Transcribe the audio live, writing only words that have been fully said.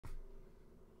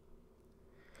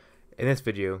In this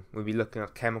video, we'll be looking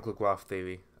at chemical graph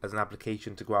theory as an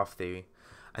application to graph theory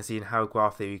and seeing how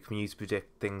graph theory can be used to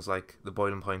predict things like the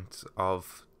boiling point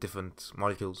of different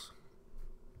molecules.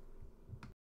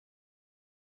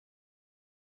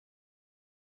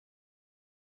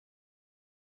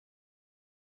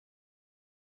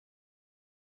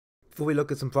 Before we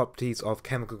look at some properties of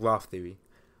chemical graph theory,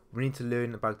 we need to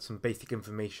learn about some basic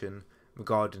information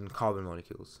regarding carbon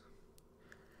molecules.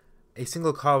 A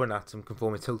single carbon atom can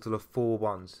form a total of 4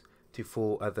 bonds to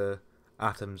 4 other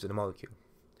atoms in a molecule.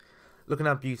 Looking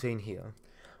at butane here,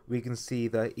 we can see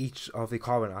that each of the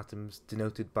carbon atoms,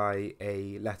 denoted by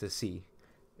a letter C,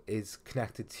 is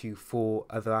connected to 4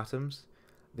 other atoms.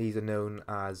 These are known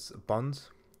as bonds.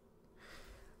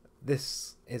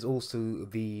 This is also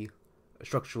the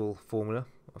structural formula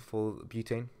for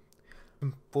butane.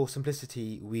 For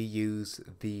simplicity, we use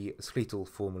the skeletal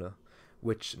formula,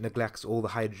 which neglects all the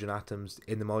hydrogen atoms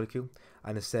in the molecule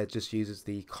and instead just uses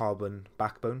the carbon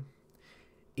backbone.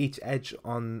 Each edge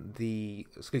on the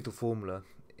skeletal formula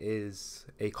is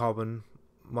a carbon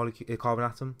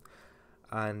atom,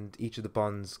 and each of the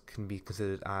bonds can be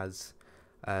considered as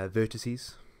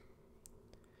vertices,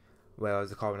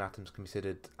 whereas the carbon atoms can be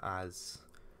considered as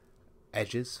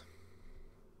edges.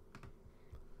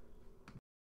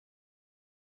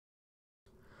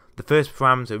 The first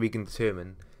parameter we can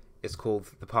determine is called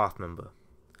the path number.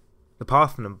 The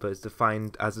path number is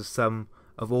defined as the sum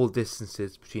of all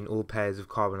distances between all pairs of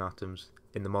carbon atoms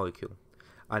in the molecule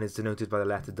and is denoted by the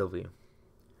letter W.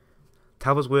 To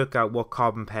help us work out what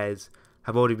carbon pairs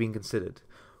have already been considered,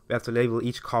 we have to label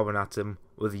each carbon atom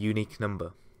with a unique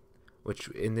number, which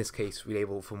in this case we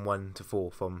label from 1 to 4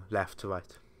 from left to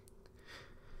right.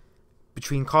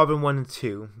 Between carbon 1 and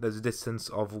 2 there's a distance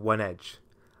of 1 edge,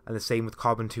 and the same with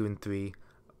carbon 2 and 3,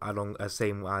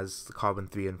 same as carbon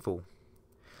 3 and 4.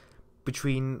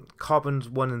 Between carbons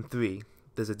 1 and 3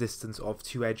 there's a distance of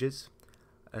 2 edges,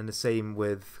 and the same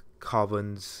with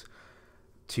carbons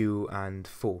 2 and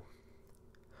 4.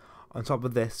 On top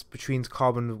of this, between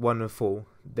carbon 1 and 4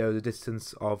 there is a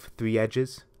distance of 3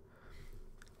 edges.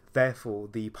 Therefore,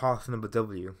 the path number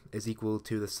W is equal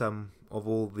to the sum of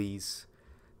all these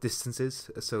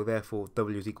distances, so therefore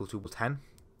W is equal to 10.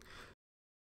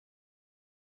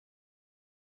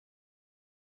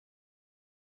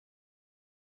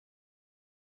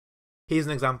 Here's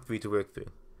an example for you to work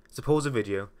through. Suppose a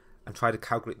video and try to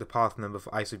calculate the path number for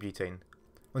isobutane.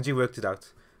 Once you've worked it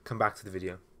out, come back to the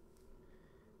video.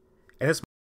 In this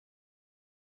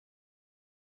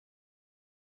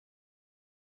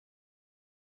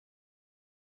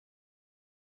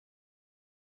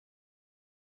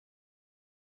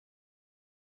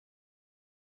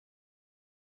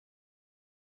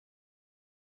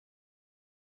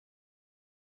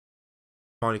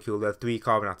molecule there are 3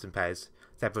 carbon atom pairs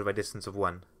separated by a distance of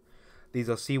 1. These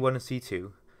are C1 and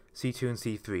C2, C2 and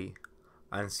C3,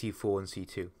 and C4 and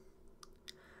C2.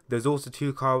 There's also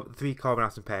 3 carbon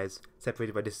atom pairs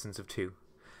separated by a distance of 2.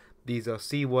 These are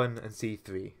C1 and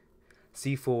C3,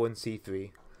 C4 and C3,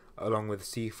 along with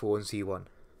C4 and C1.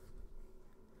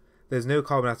 There's no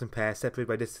carbon atom pair separated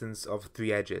by a distance of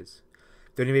 3 edges.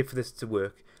 The only way for this to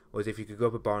work was if you could go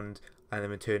up a bond and then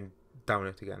return down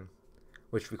it again,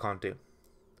 which we can't do.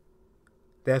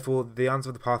 Therefore, the answer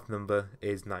of the path number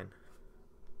is 9.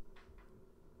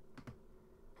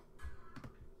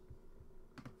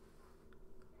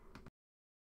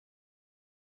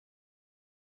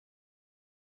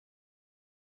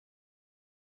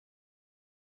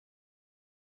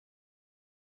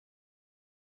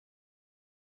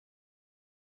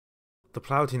 The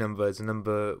polarity number is a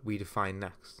number we define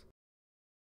next.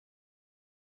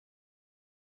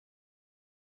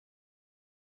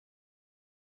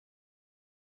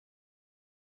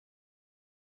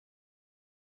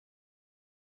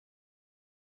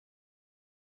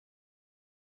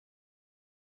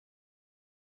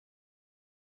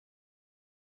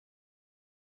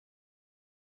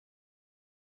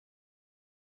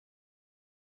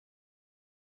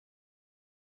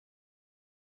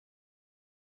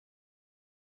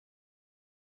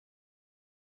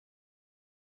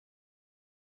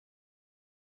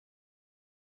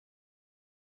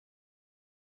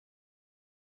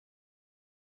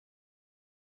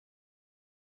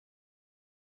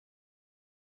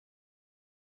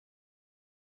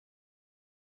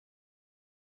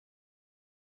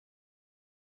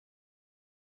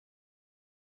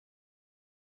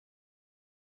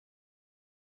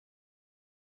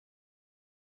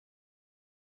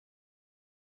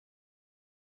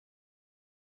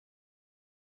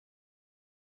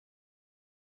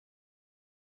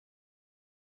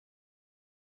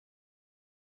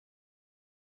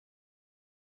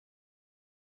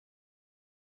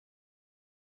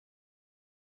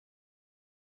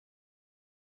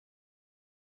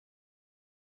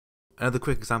 Another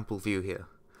quick example for you here.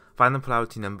 Find the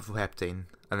polarity number for heptane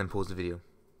and then pause the video.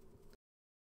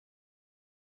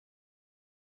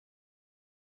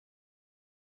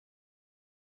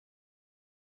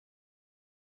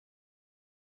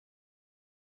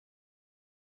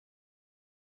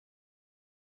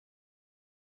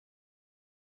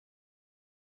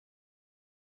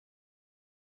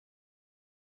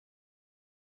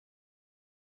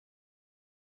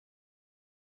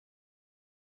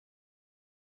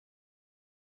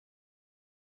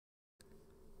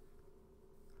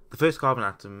 The first carbon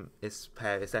atom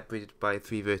pair is separated by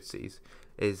 3 vertices,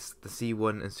 is the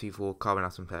C1 and C4 carbon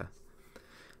atom pair.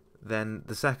 Then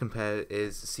the second pair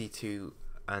is C2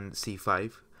 and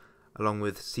C5, along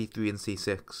with C3 and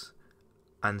C6,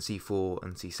 and C4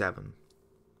 and C7.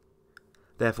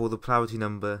 Therefore, the polarity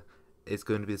number is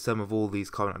going to be the sum of all these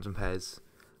carbon atom pairs,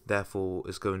 therefore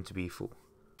is going to be 4.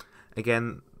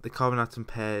 Again, the carbon atom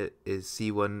pair is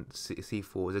C1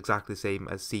 C4 is exactly the same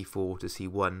as C4 to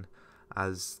C1,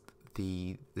 as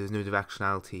there's no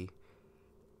directionality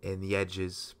in the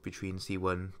edges between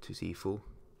C1 to C4.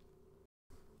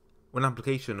 One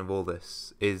application of all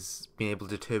this is being able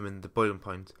to determine the boiling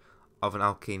point of an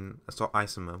alkane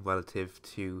isomer relative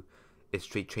to its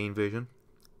straight chain version.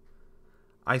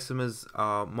 Isomers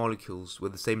are molecules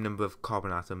with the same number of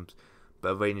carbon atoms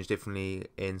but arranged differently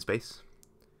in space.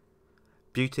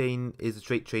 Butane is a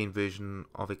straight chain version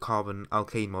of a carbon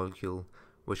alkane molecule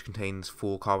which contains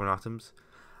 4 carbon atoms,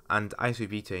 and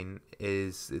isobutane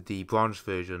is the branched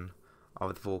version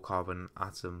of the 4 carbon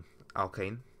atom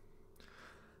alkane.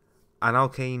 An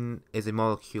alkane is a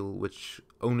molecule which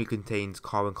only contains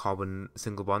carbon-carbon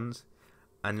single bonds,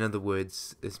 and in other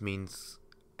words, this means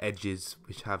edges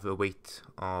which have a weight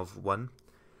of 1.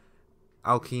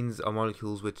 Alkenes are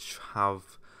molecules which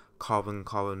have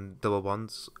carbon-carbon double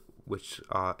bonds, which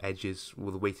are edges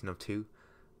with a weighting of 2,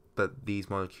 but these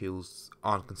molecules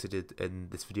aren't considered in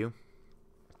this video.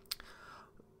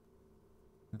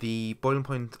 The boiling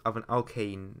point of an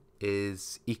alkane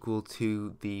is equal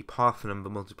to the path number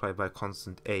multiplied by a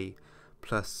constant A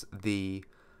plus the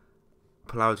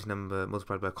polarity number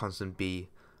multiplied by a constant B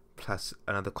plus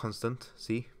another constant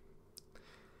C.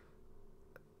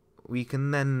 We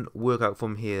can then work out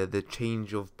from here the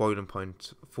change of boiling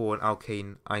point for an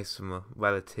alkane isomer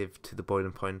relative to the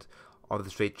boiling point of the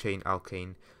straight chain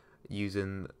alkane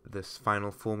using this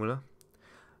final formula.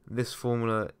 This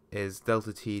formula is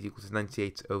delta T equals to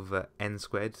 98 over n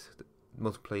squared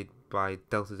multiplied by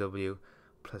delta W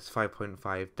plus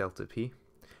 5.5 delta P.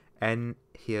 N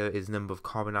here is number of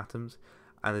carbon atoms,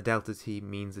 and the delta T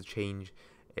means the change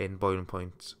in boiling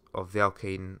point of the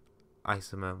alkane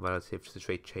isomer relative to the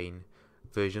straight chain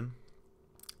version.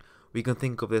 We can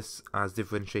think of this as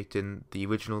differentiating the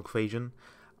original equation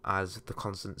as the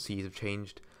constant C's have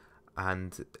changed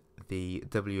and the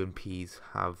W and P's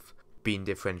have been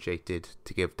differentiated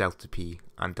to give delta P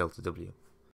and delta W.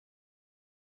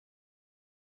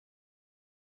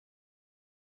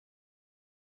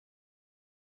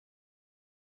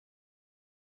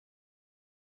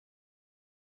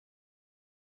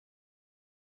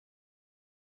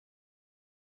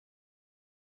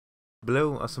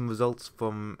 Below are some results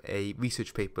from a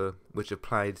research paper which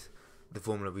applied the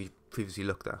formula we previously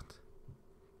looked at.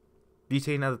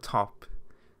 Butane at the top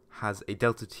has a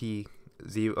delta T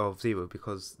of 0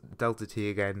 because delta T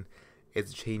again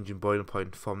is a change in boiling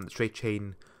point from the straight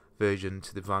chain version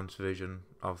to the branched version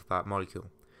of that molecule.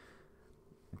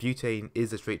 Butane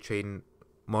is a straight chain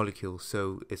molecule,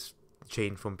 so it's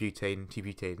chain from butane to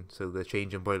butane, so the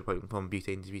change in boiling point from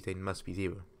butane to butane must be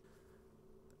 0.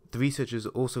 The researchers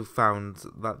also found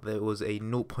that there was a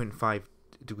 0.5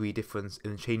 degree difference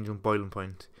in the change in boiling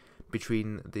point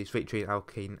between the straight chain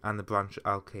alkane and the branched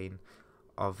alkane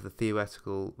of the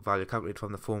theoretical value calculated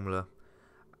from the formula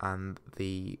and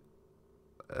the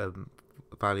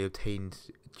value obtained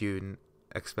during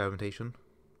experimentation,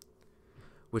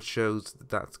 which shows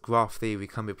that graph theory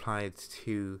can be applied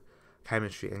to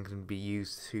chemistry and can be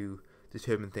used to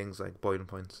determine things like boiling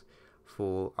points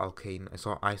for alkane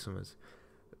isomers.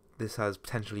 This has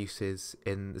potential uses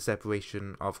in the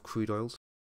separation of crude oils.